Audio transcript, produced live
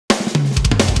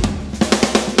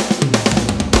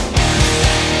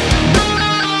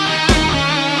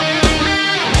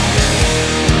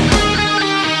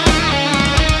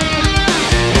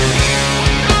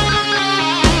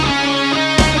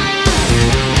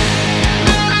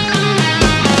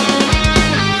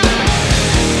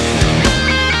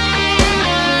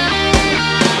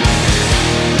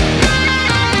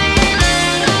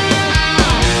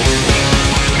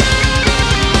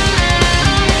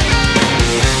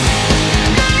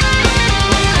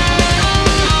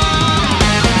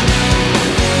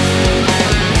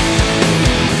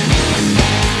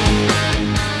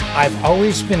I've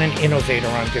always been an innovator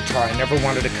on guitar. I never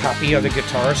wanted to copy other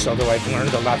guitarists, although I've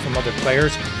learned a lot from other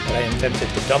players. But I invented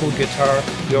the double guitar,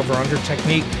 the over-under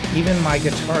technique. Even my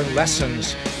guitar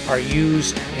lessons are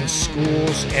used in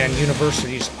schools and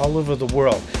universities all over the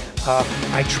world.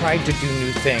 I tried to do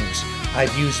new things.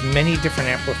 I've used many different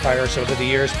amplifiers over the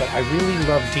years, but I really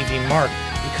love DV Mark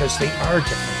because they are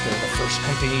different. They're the first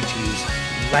company to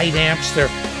use light amps,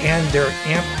 and their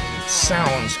amp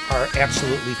sounds are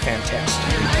absolutely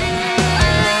fantastic.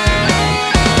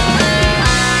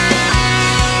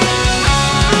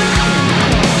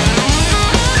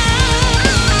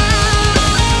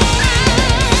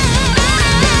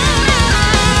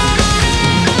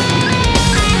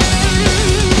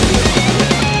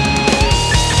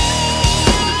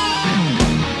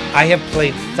 I have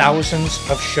played thousands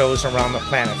of shows around the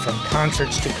planet, from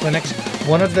concerts to clinics.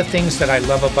 One of the things that I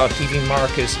love about DV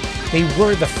Mark is they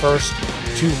were the first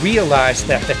to realize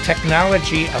that the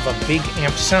technology of a big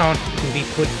amp sound can be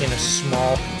put in a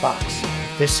small box.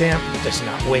 This amp does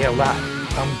not weigh a lot.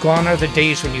 Gone are the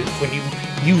days when you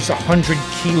use a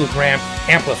 100-kilogram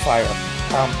amplifier.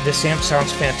 This amp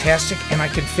sounds fantastic, and I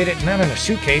can fit it not in a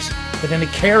suitcase, but in a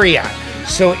carry-on.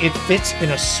 So it fits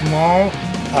in a small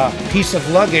piece of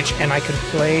luggage, and I can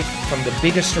play from the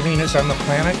biggest arenas on the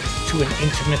planet to an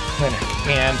intimate clinic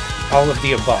and all of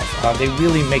the above. They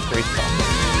really make great fun.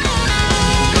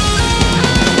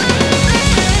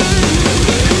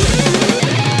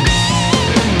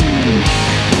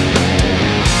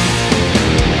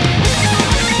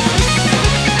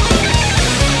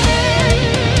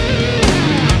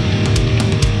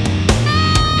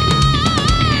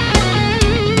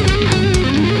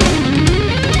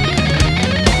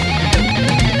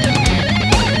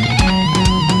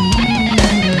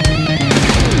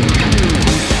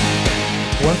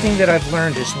 One thing that I've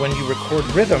learned is when you record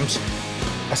rhythms,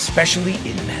 especially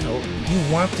in metal,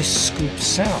 you want this scoop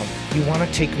sound. You want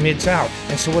to take mids out.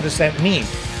 And so what does that mean?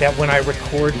 That when I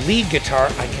record lead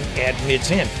guitar, I can add mids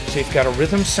in. So you've got a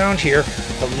rhythm sound here,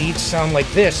 a lead sound like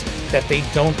this, that they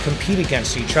don't compete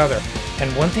against each other.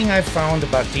 And one thing I've found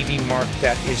about DV Mark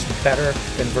that is better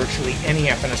than virtually any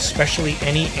amp, and especially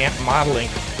any amp modeling,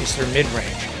 is their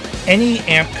mid-range. Any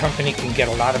amp company can get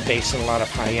a lot of bass and a lot of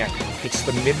high end. It's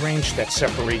the mid-range that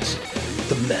separates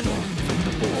the metal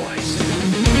from the boys.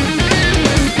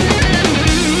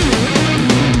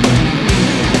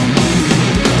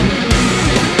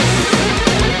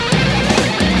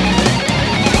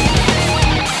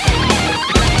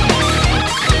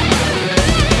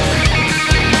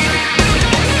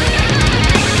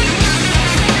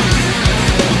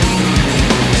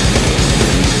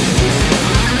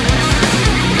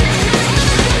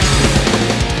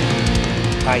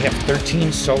 I have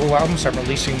 13 solo albums. I'm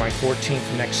releasing my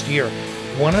 14th next year.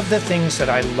 One of the things that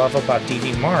I love about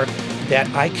DV Mark, that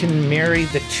I can marry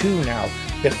the two now.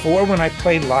 Before, when I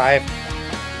played live,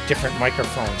 different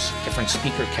microphones, different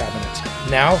speaker cabinets.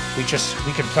 Now we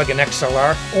can plug an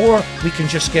XLR, or we can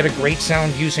just get a great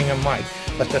sound using a mic.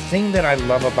 But the thing that I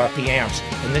love about the amps,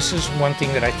 and this is one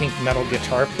thing that I think metal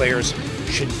guitar players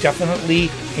should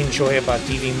definitely enjoy about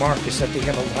DV Mark, is that they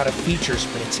have a lot of features,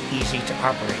 but it's easy to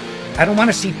operate. I don't want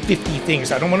to see 50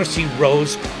 things. I don't want to see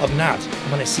rows of knobs. I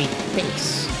want to see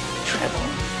bass, treble,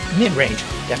 mid-range.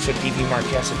 That's what DV Mark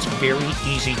has. It's very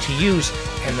easy to use,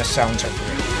 and the sounds are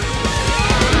great.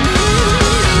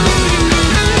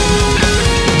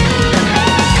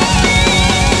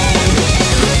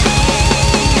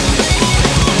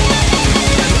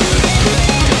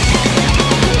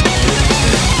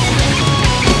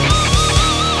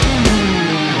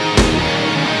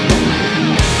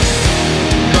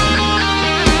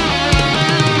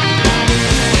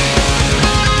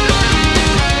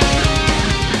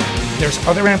 There's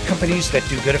other amp companies that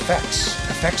do good effects.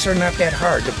 Effects are not that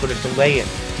hard to put a delay in.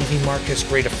 DV Mark has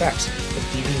great effects, but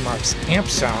DV Mark's amp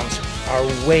sounds are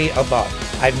way above.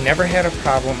 I've never had a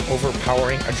problem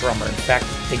overpowering a drummer. In fact,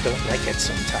 they don't like it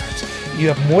sometimes. You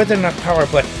have more than enough power,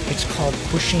 but it's called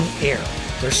pushing air.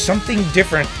 There's something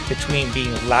different between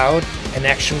being loud and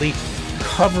actually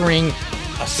covering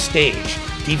a stage.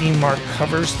 DV Mark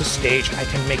covers the stage. I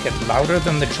can make it louder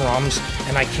than the drums,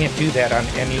 and I can't do that on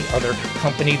any other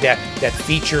company that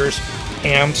features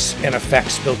amps and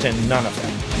effects built in. None of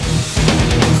them.